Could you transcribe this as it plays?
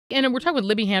And we're talking with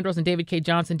Libby Handros and David Cay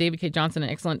Johnston. David Cay Johnston, an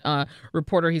excellent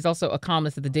reporter. He's also a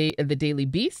columnist at the Daily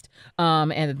Beast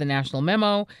and at the National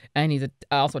Memo. And he's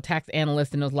also a tax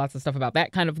analyst and knows lots of stuff about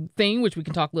that kind of thing, which we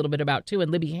can talk a little bit about, too.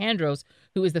 And Libby Handros,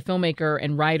 who is the filmmaker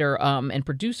and writer and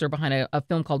producer behind a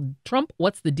film called Trump,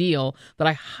 What's the Deal, that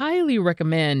I highly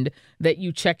recommend that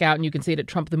you check out. And you can see it at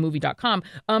trumpthemovie.com.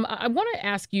 I want to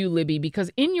ask you, Libby, because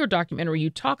in your documentary, you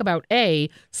talk about,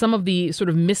 some of the sort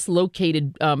of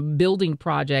mislocated building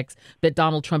projects that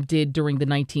Donald Trump did during the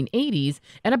 1980s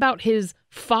and about his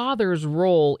father's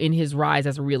role in his rise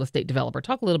as a real estate developer.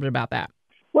 Talk a little bit about that.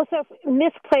 Well, so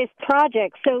misplaced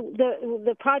projects. So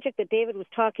the project that David was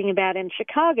talking about in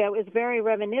Chicago is very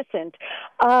reminiscent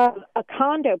of a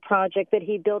condo project that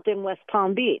he built in West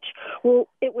Palm Beach. Well,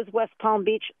 it was West Palm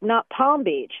Beach, not Palm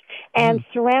Beach, and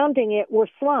surrounding it were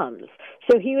slums.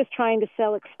 So he was trying to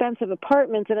sell expensive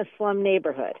apartments in a slum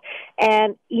neighborhood.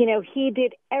 And, he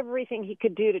did everything he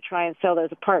could do to try and sell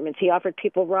those apartments. He offered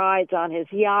people rides on his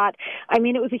yacht. I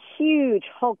mean, it was a huge,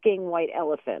 hulking white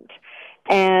elephant.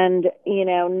 And,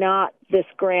 not this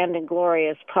grand and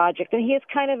glorious project. And he has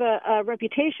kind of a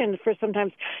reputation for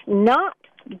sometimes not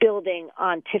building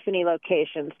on Tiffany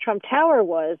locations. Trump Tower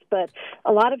was, but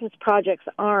a lot of his projects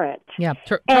aren't. Yeah.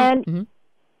 And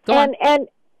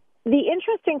the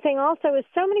interesting thing also is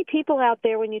so many people out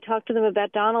there, when you talk to them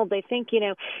about Donald, they think,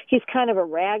 he's kind of a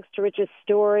rags to riches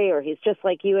story, or he's just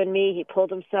like you and me. He pulled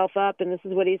himself up and this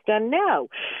is what he's done. No,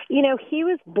 he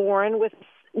was born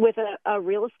with a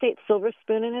real estate silver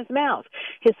spoon in his mouth.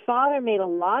 His father made a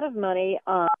lot of money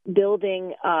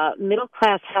building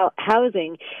middle-class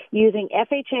housing using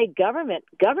FHA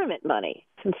government money.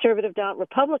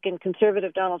 Republican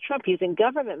conservative Donald Trump using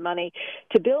government money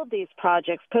to build these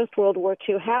projects, post-World War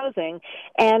II housing,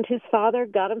 and his father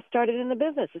got him started in the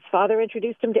business. His father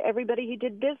introduced him to everybody he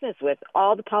did business with,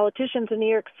 all the politicians in New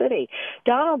York City.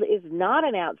 Donald is not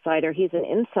an outsider. He's an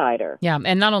insider. Yeah,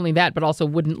 and not only that, but also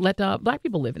wouldn't let black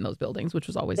people live in those buildings, which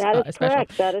was always special.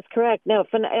 That is correct. No,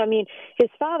 his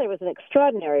father was an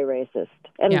extraordinary racist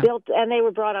and and they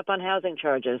were brought up on housing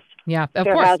charges. Yeah, of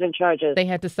Fair course. Housing charges. They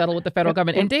had to settle with the federal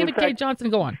government. And David Cay Johnston,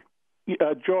 go on.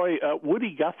 Joy,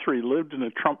 Woody Guthrie lived in a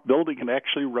Trump building and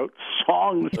actually wrote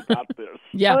songs about this.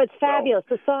 Yeah. Oh, it's fabulous.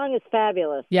 The song is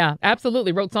fabulous. Yeah,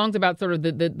 absolutely. Wrote songs about sort of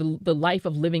the life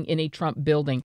of living in a Trump building.